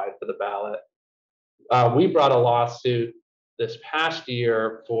certified for the ballot. We brought a lawsuit this past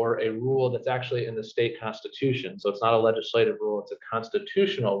year for a rule that's actually in the state constitution. So it's not a legislative rule, it's a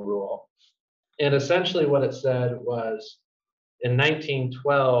constitutional rule. And essentially what it said was, in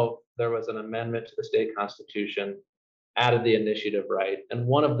 1912, there was an amendment to the state constitution, added the initiative right. And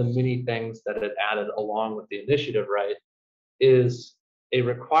one of the many things that it added along with the initiative right is a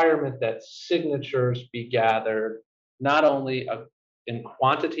requirement that signatures be gathered not only in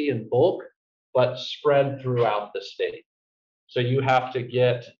quantity and bulk, but spread throughout the state. So you have to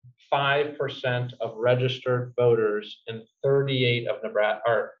get 5% of registered voters in 38 of Nebraska,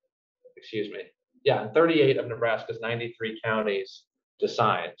 or excuse me, yeah, in 38 of Nebraska's 93 counties to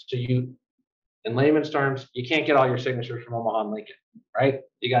sign. So you, in layman's terms, you can't get all your signatures from Omaha and Lincoln, right?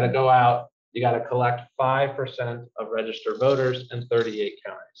 You got to go out, you got to collect 5% of registered voters in 38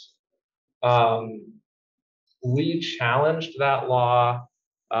 counties. We challenged that law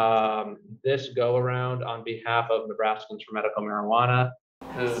this go around on behalf of Nebraskans for Medical Marijuana.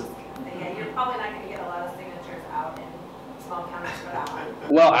 Yeah, you're probably not going to get a lot of signatures out in small counties for that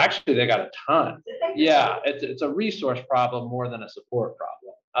one. Well, actually, they got a ton. Yeah, it's a resource problem more than a support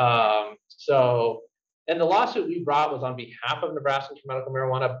problem. And the lawsuit we brought was on behalf of Nebraskans for Medical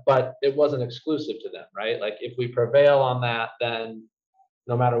Marijuana, but it wasn't exclusive to them, right? Like if we prevail on that, then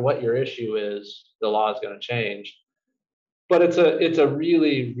no matter what your issue is, the law is going to change. But it's a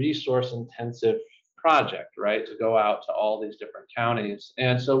really resource intensive project, right? To go out to all these different counties.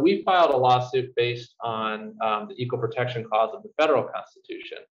 And so we filed a lawsuit based on the Equal Protection Clause of the federal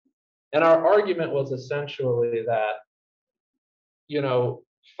Constitution. And our argument was essentially that,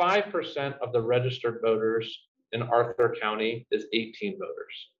 5% of the registered voters in Arthur County is 18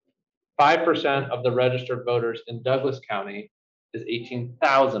 voters. 5% of the registered voters in Douglas County is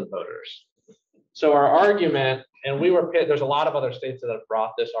 18,000 voters. So our argument, and there's a lot of other states that have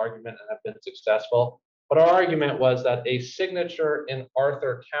brought this argument and have been successful, but our argument was that a signature in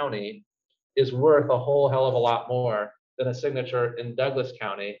Arthur County is worth a whole hell of a lot more than a signature in Douglas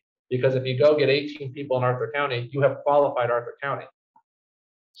County, because if you go get 18 people in Arthur County, you have qualified Arthur County.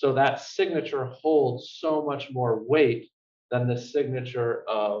 So that signature holds so much more weight than the signature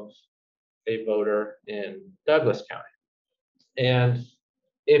of a voter in Douglas County. And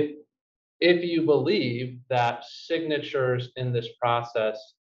if you believe that signatures in this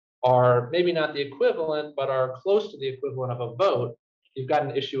process are maybe not the equivalent, but are close to the equivalent of a vote, you've got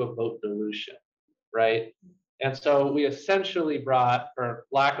an issue of vote dilution, right? And so we essentially brought, for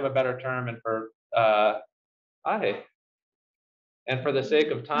lack of a better term, and for the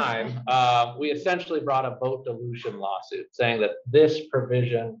sake of time, we essentially brought a vote dilution lawsuit saying that this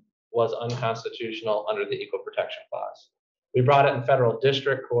provision was unconstitutional under the Equal Protection Clause. We brought it in federal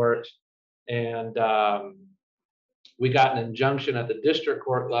district court, and we got an injunction at the district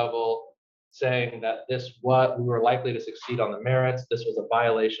court level saying that we were likely to succeed on the merits. This was a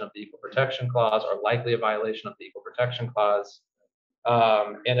violation of the Equal Protection Clause, or likely a violation of the Equal Protection Clause,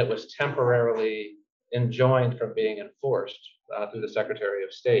 and it was temporarily enjoined from being enforced through the Secretary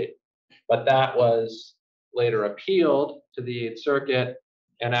of State. But that was later appealed to the 8th Circuit,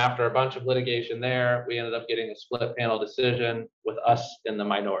 and after a bunch of litigation there, we ended up getting a split panel decision with us in the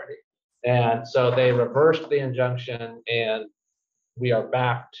minority. And so they reversed the injunction, and we are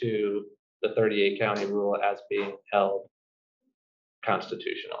back to the 38 county rule as being held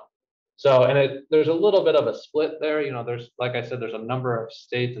constitutional. So, and there's a little bit of a split there. There's, like I said, there's a number of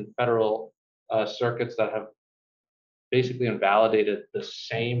states and federal circuits that have basically invalidated the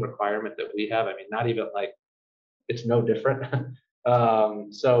same requirement that we have. I mean, not even like, it's no different.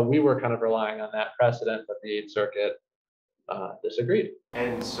 So we were kind of relying on that precedent, but the 8th Circuit disagreed.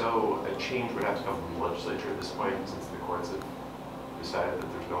 And so a change would have to come from the legislature at this point, since the courts have decided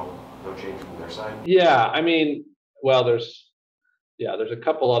that there's no change from their side? Yeah, I mean, well, there's a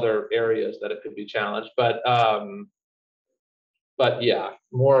couple other areas that it could be challenged, but But yeah,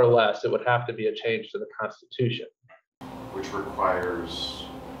 more or less, it would have to be a change to the Constitution. Which requires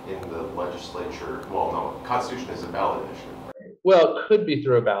in the legislature, well, no, Constitution is a ballot initiative, right? Well, it could be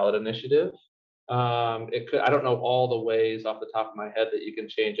through a ballot initiative. It could, I don't know all the ways off the top of my head that you can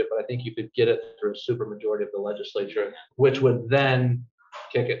change it, but I think you could get it through a supermajority of the legislature, which would then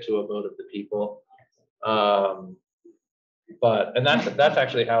kick it to a vote of the people. And that's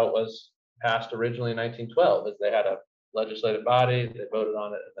actually how it was passed originally in 1912, is they had a legislative body, they voted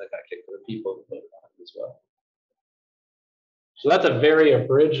on it, and then it got kicked to the people who voted on it as well. So that's a very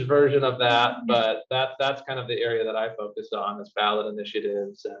abridged version of that, but that's kind of the area that I focused on, is ballot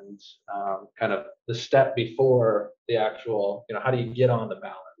initiatives and kind of the step before the actual, how do you get on the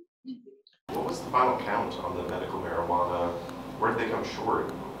ballot? What was the final count on the medical marijuana? Where did they come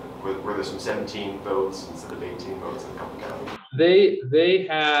short? Were there some 17 votes instead of 18 votes in a couple counties?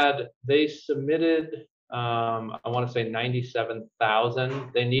 They submitted, I want to say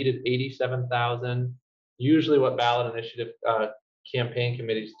 97,000. They needed 87,000. Usually what ballot initiative campaign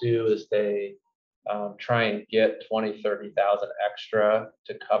committees do is they try and get 20, 30,000 extra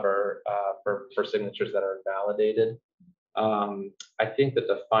to cover for signatures that are invalidated. I think that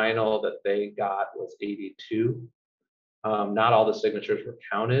the final that they got was 82. Not all the signatures were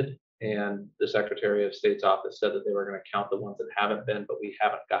counted, and the Secretary of State's office said that they were going to count the ones that haven't been, but we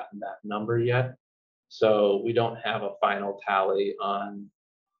haven't gotten that number yet. So we don't have a final tally on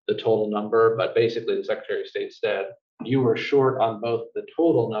the total number, but basically the Secretary of State said you were short on both the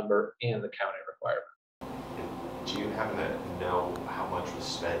total number and the county requirement. Do you happen to know how much was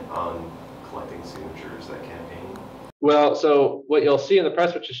spent on collecting signatures that campaign? Well, so what you'll see in the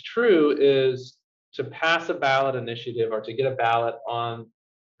press, which is true, is to pass a ballot initiative or to get a ballot on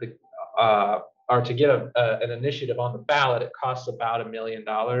the or to get an initiative on the ballot, it costs about $1 million,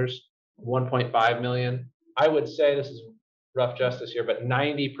 1.5 million. I would say, this is rough justice here, but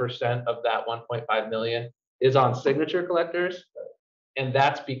 90% of that 1.5 million is on signature collectors. And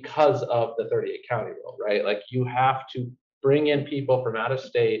that's because of the 38 county rule, right? Like, you have to bring in people from out of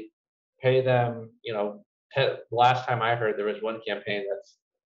state, pay them, last time I heard, there was one campaign that's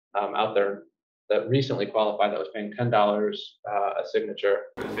out there that recently qualified that was paying $10 a signature.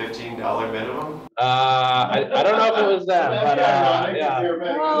 For the $15 minimum? I don't know if it was them, but yeah.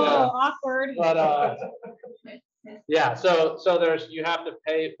 Oh, awkward. But yeah, so you have to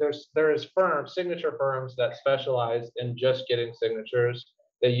pay. There is signature firms that specialize in just getting signatures.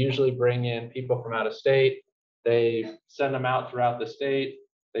 They usually bring in people from out of state. They send them out throughout the state.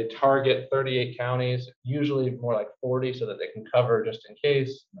 They target 38 counties, usually more like 40, so that they can cover just in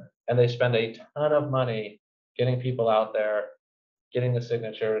case. And they spend a ton of money getting people out there, getting the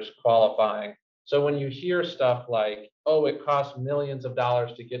signatures, qualifying. So when you hear stuff like, oh, it costs millions of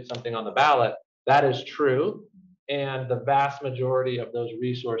dollars to get something on the ballot, that is true. And the vast majority of those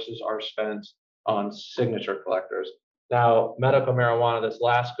resources are spent on signature collectors. Now, medical marijuana, this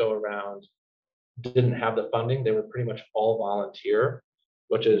last go around, didn't have the funding. They were pretty much all volunteer,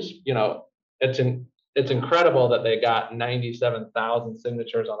 which is, it's incredible that they got 97,000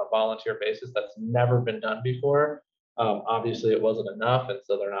 signatures on a volunteer basis. That's never been done before. Obviously, it wasn't enough, and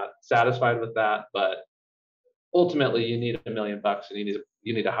so they're not satisfied with that. But ultimately, you need $1 million, and you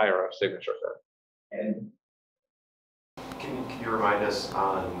need to hire a signature firm. And can you remind us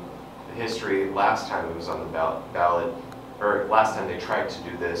on the history? Last time it was on the ballot, or last time they tried to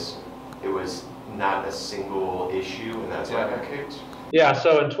do this, it was not a single issue, and that's why it got kicked? Yeah,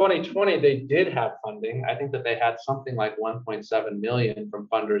 so in 2020, they did have funding. I think that they had something like 1.7 million from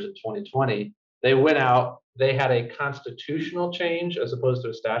funders in 2020. They went out, they had a constitutional change as opposed to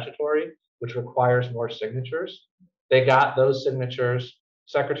a statutory, which requires more signatures. They got those signatures,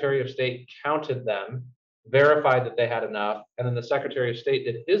 Secretary of State counted them, verified that they had enough, and then the Secretary of State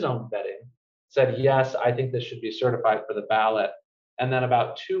did his own vetting, said, yes, I think this should be certified for the ballot. And then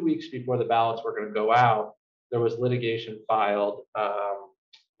about 2 weeks before the ballots were going to go out, there was litigation filed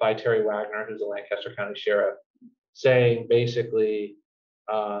by Terry Wagner, who's a Lancaster County sheriff, saying basically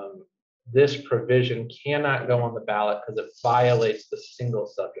this provision cannot go on the ballot because it violates the single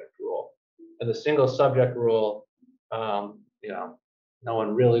subject rule. And the single subject rule, no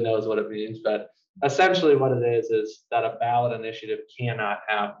one really knows what it means, but essentially what it is that a ballot initiative cannot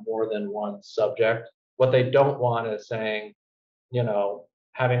have more than one subject. What they don't want is saying,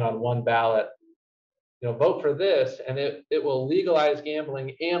 having on one ballot, vote for this and it will legalize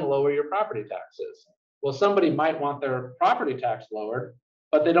gambling and lower your property taxes. Well, somebody might want their property tax lowered,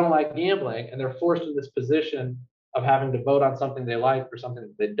 but they don't like gambling, and they're forced in this position of having to vote on something they like for something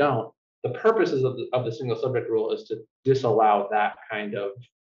that they don't. The purposes of the single subject rule is to disallow that kind of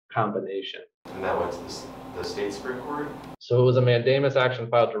combination. And that went to the state Supreme Court? So it was a mandamus action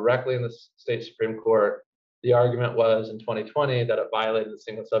filed directly in the state Supreme Court. The argument was in 2020 that it violated the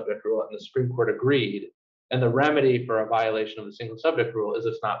single subject rule, and the Supreme Court agreed. And the remedy for a violation of the single subject rule is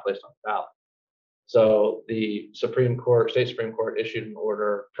it's not placed on the ballot. So the Supreme Court, state Supreme Court, issued an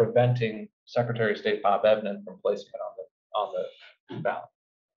order preventing Secretary of State Bob Evans from placing it on the ballot.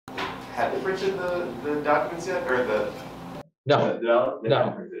 Have they printed the documents yet, or the? No, no.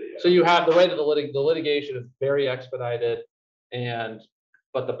 So you have the way that the litigation is very expedited,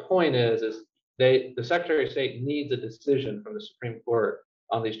 but the point is the Secretary of State needs a decision from the Supreme Court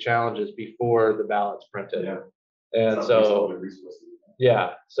on these challenges before the ballot's printed. Yeah. And so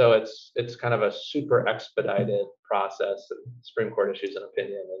yeah, so it's kind of a super expedited process. And the Supreme Court issues an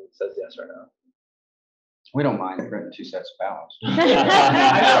opinion and says yes or no. We don't mind printing 2 sets of ballots.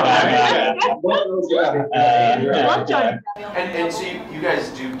 And so you guys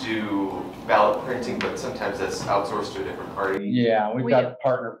do ballot printing, but sometimes that's outsourced to a different party. Yeah, we've got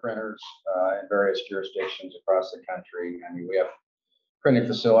partner printers in various jurisdictions across the country. I mean, we have printing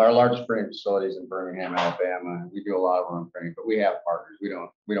facility. Our largest printing facility is in Birmingham, Alabama. We do a lot of our own printing, but we have partners.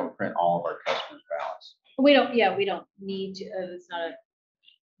 We don't print all of our customers' ballots. We don't need to, it's not a.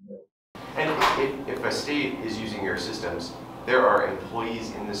 And if a state is using your systems, there are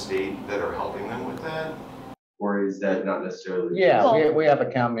employees in the state that are helping them with that? Or is that not necessarily? Yeah, we have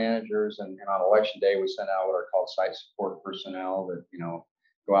account managers, and on election day, we send out what are called site support personnel that,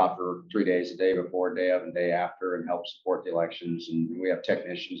 go out for 3 days, a day before, day of, and day after, and help support the elections. And we have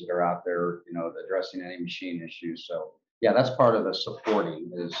technicians that are out there, addressing any machine issues. So yeah, that's part of the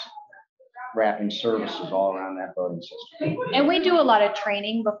supporting, is wrapping services all around that voting system. And we do a lot of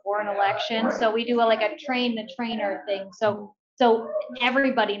training before an election. So we do like a train the trainer thing. So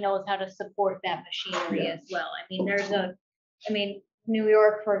everybody knows how to support that machinery as well. I mean, New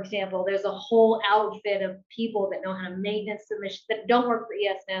York, for example, there's a whole outfit of people that know how to maintenance the machine, that don't work for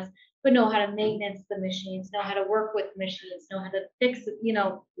ESNS, but know how to maintenance the machines, know how to work with machines, know how to fix it,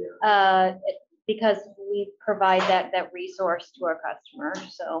 because we provide that resource to our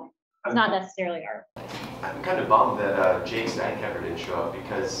customers. So it's not necessarily our. I'm kind of bummed that Jake Steinkever didn't show up,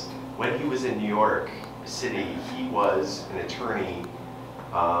 because when he was in New York City, he was an attorney,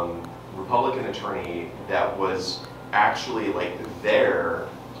 Republican attorney that was actually like there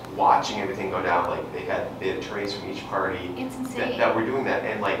watching everything go down. Like they had attorneys from each party that were doing that,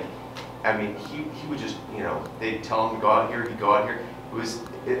 and he would just, they'd tell him to go out here, he'd go out here.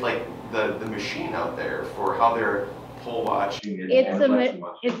 It like the machine out there for how they're poll watching.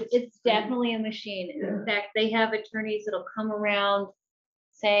 It's definitely a machine. In fact, they have attorneys that'll come around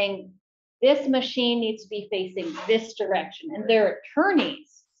saying this machine needs to be facing this direction, and their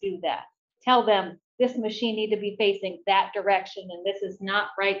attorneys do that. Tell them this machine need to be facing that direction, and this is not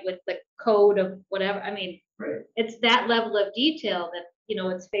right with the code of whatever. It's that level of detail that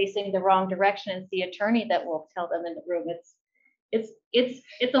it's facing the wrong direction. It's the attorney that will tell them in the room. It's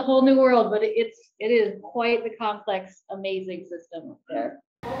a whole new world, but it is quite the complex, amazing system up there.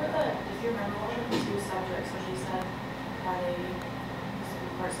 What were if you remember, what were the 2 subjects that you said why the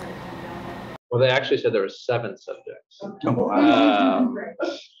Supreme Court said it couldn't be on there? Well, they actually said there were 7 subjects.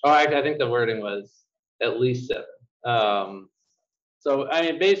 I think the wording was at least 7. So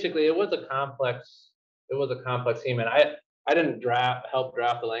basically, it was a complex theme, and I didn't help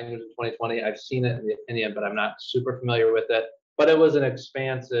draft the language in 2020. I've seen it in the opinion, but I'm not super familiar with it. But it was an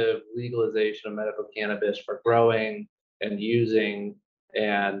expansive legalization of medical cannabis for growing and using.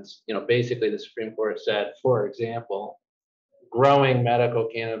 And, basically the Supreme Court said, for example, growing medical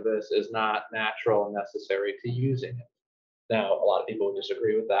cannabis is not natural and necessary to using it. Now, a lot of people would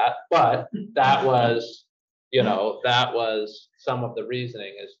disagree with that, but that was, some of the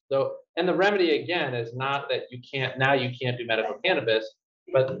reasoning and the remedy again is not that you can't do medical cannabis,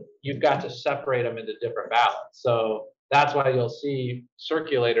 but you've got to separate them into different ballots. So that's why you'll see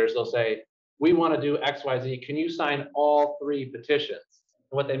circulators, they'll say, we want to do XYZ. Can you sign all 3 petitions?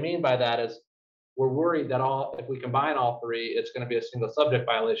 And what they mean by that is we're worried that if we combine all 3, it's going to be a single subject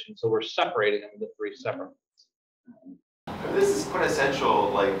violation. So we're separating them into 3 separate ones. This is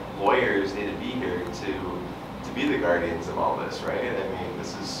quintessential, like lawyers need to be here to be the guardians of all this, right?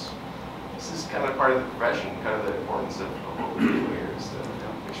 This is kind of part of the profession, kind of the importance of what we do here is to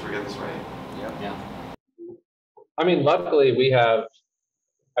make sure we get this right. Yeah. Luckily we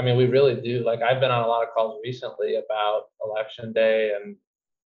really do. Like I've been on a lot of calls recently about election day and,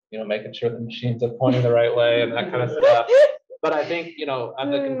 making sure the machines are pointing the right way and that kind of stuff. But I think,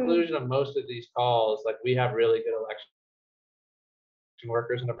 at the conclusion of most of these calls, like we have really good election election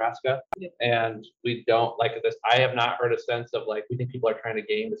workers in Nebraska. Yeah. And we don't like this. I have not heard a sense of like, we think people are trying to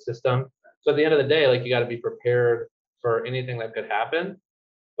game the system. So at the end of the day, like you got to be prepared for anything that could happen.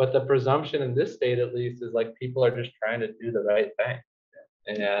 But the presumption in this state, at least, is like people are just trying to do the right thing.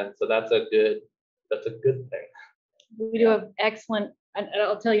 And so that's a good thing. We do have excellent, and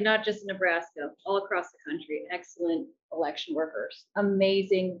I'll tell you, not just in Nebraska, all across the country, excellent election workers,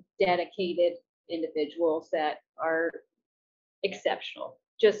 amazing, dedicated individuals that are exceptional,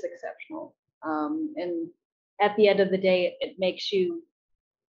 just exceptional. And at the end of the day, it makes you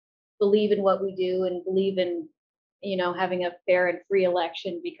believe in what we do and believe in, you know, having a fair and free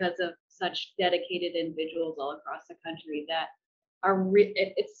election because of such dedicated individuals all across the country that are,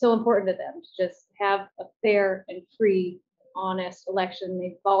 it's so important to them to just have a fair and free, honest election.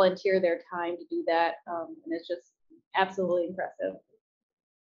 They volunteer their time to do that. And it's just absolutely impressive.